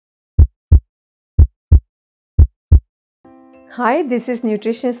Hi, this is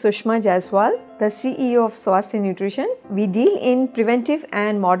nutritionist Sushma Jaiswal, the CEO of Swasthya Nutrition. We deal in preventive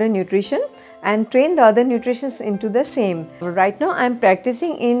and modern nutrition and train the other nutritionists into the same. Right now I am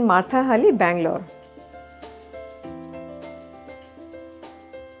practicing in Marthahalli, Bangalore.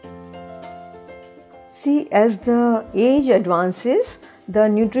 See, as the age advances, the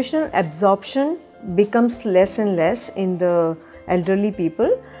nutritional absorption becomes less and less in the elderly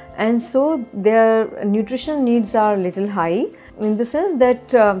people, and so their nutritional needs are little high in the sense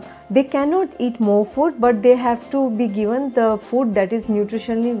that they cannot eat more food, but they have to be given the food that is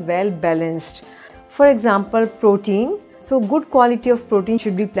nutritionally well balanced. For example, protein. So good quality of protein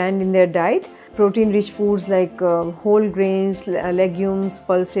should be planned in their diet. Protein rich foods like whole grains, legumes,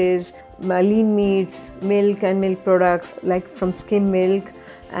 pulses, lean meats, milk and milk products like from skim milk,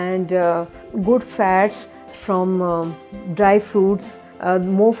 and good fats from dry fruits.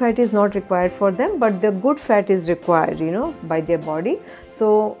 More fat is not required for them, but the good fat is required, by their body.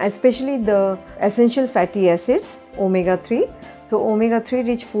 So especially the essential fatty acids, omega-3. So omega-3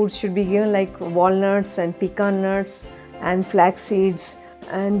 rich foods should be given like walnuts and pecan nuts and flax seeds.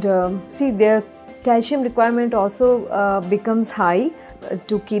 And see, their calcium requirement also becomes high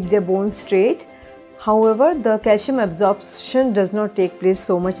to keep their bones straight. However, the calcium absorption does not take place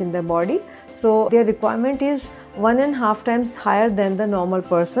so much in the body. So their requirement is 1.5 times higher than the normal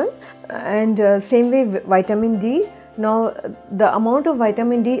person. And same way vitamin D. Now the amount of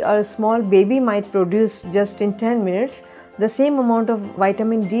vitamin D a small baby might produce just in 10 minutes, the same amount of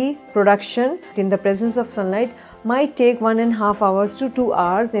vitamin D production in the presence of sunlight might take 1.5 hours to 2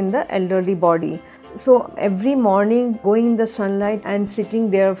 hours in the elderly body. So every morning going in the sunlight and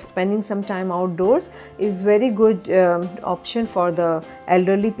sitting there, spending some time outdoors is very good option for the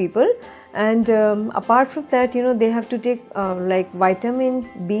elderly people. And apart from that, they have to take like vitamin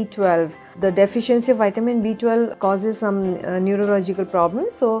B12. The deficiency of vitamin B12 causes some neurological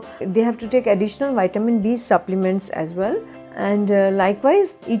problems, so they have to take additional vitamin B supplements as well. And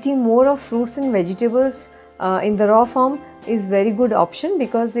likewise, eating more of fruits and vegetables in the raw form is very good option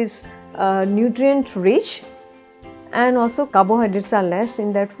because it's nutrient rich, and also carbohydrates are less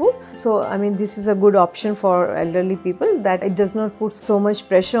in that food. So this is a good option for elderly people, that it does not put so much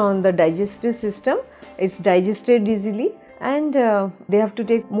pressure on the digestive system. It's digested easily, and they have to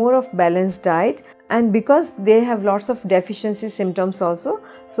take more of balanced diet. And because they have lots of deficiency symptoms also,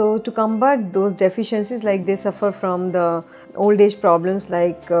 so to combat those deficiencies, like they suffer from the old age problems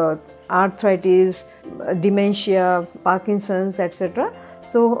like arthritis, dementia, Parkinson's, etc.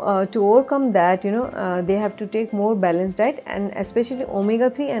 So to overcome that, they have to take more balanced diet, and especially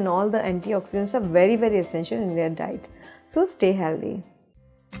omega-3 and all the antioxidants are very, very essential in their diet. So stay healthy.